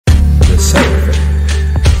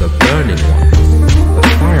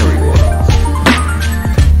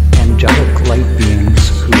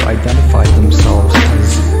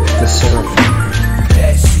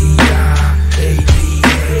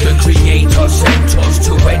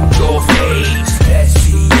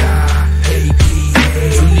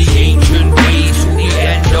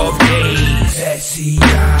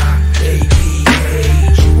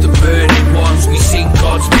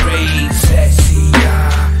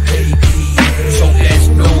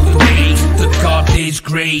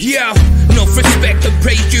great. Yeah, enough respect and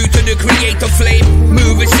praise due to the creator flame.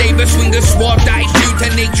 Move a saber, swing a sword, that is due to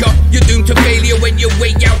nature. You're doomed to failure when your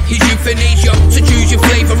way out is euthanasia. So choose your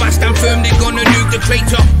flavor, I stand firm, they're gonna nuke the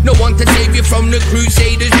crater. No one to save you from the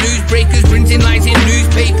crusaders, newsbreakers, printing lies in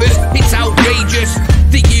newspapers. It's outrageous,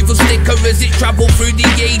 the evil sticker as it travels through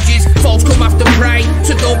the ages. False come after pride,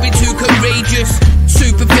 so don't be too courageous.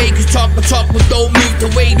 Super fakers talk the talk but don't move to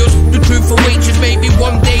wait us. The truth awaits us, maybe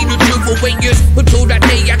one day the truth will wait us. Until that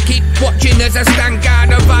day I keep watching as I stand guard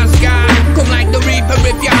of Asgard. Come like the Reaper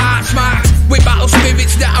if your heart's marked with battle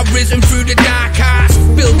spirits that have risen through the dark hearts.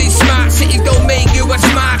 Building smart cities don't make you a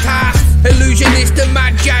smart ass. Illusionist and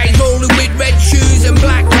magi rolling with red shoes and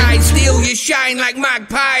black ties. Steal your shine like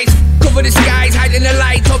magpies. Cover the skies, hiding the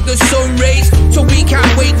light of the sun rays. So we can't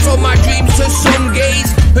wait from our dreams to sun gaze.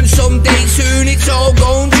 And someday soon it's all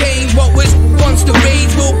gonna change. What was once the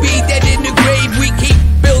rage will be dead in the grave. We keep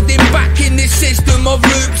building back in this system of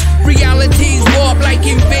loops. Reality's warp like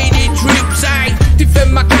invaded troops. I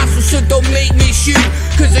defend my castle so don't make me shoot.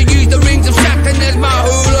 Cause I use the rings of Saturn as my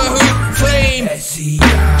hula hoop flame.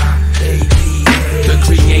 The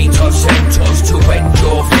creator sent us to end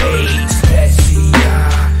your fate.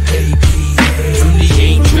 From the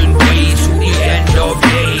ancient ways to the end of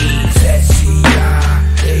days.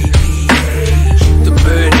 The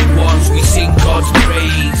burning ones, we sing God's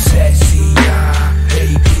praise.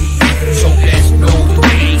 So let's know the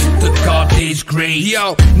ways that God is great.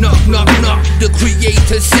 Yo, knock, knock, knock, the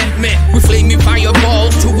creator sent me with flaming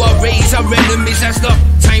fireballs to erase our enemies as the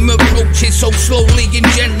time approaches so slowly and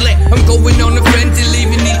gently. I'm going on a frenzy,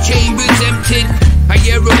 leaving these chambers emptied. I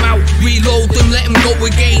hear them out, reload them, let them go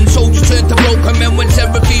again. Soldiers turn to broken men when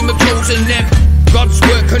Seraphim have chosen them. God's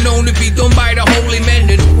work can only be done by the holy men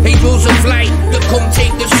and angels of light that come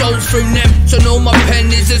take the souls from them. So know my pen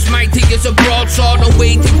is as mighty as a broadsword. I'm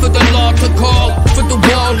waiting for the Lord to call for the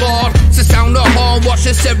warlord. So sound the horn, watch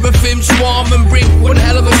the Seraphim swarm and bring one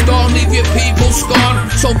hell of a storm, leave your people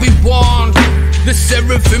scorned. So be warned, the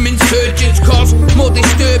Seraphim insurgents cause more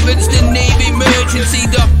disturbance than Navy emergency.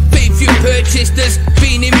 The faith you purchased has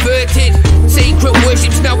been inverted. Sacred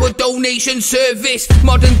worship's now a donation service.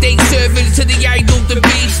 Modern day servants to the idol, the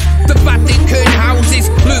beast. The Vatican houses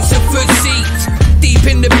Lucifer's seats. Deep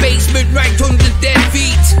in the basement, right under their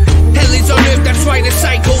feet. Hell is on earth, that's why the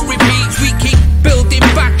cycle repeats. We keep building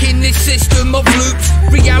back in this system of loops.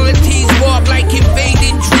 Reality's warped like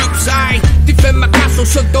invading troops. I defend my castle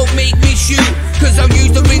so don't make me shoot. Cause I'll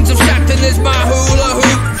use the rings of Saturn as my hula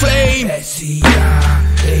hoop flame.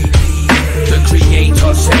 The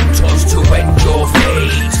creator sent us to end your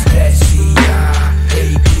fate.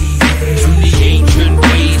 From the ancient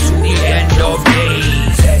ways to the end of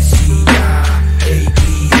days.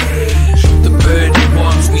 The burning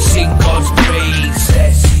ones, we sing God's praise.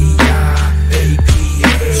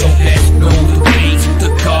 So let's know the ways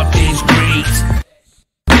that God is great.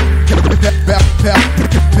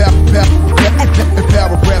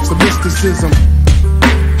 Paragraphs of mysticism.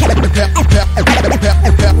 Paragraphs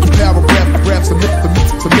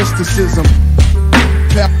of mysticism.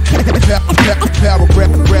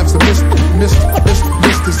 Paragraphs of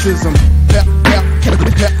mysticism.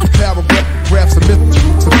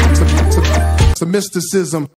 Paragraphs of mysticism.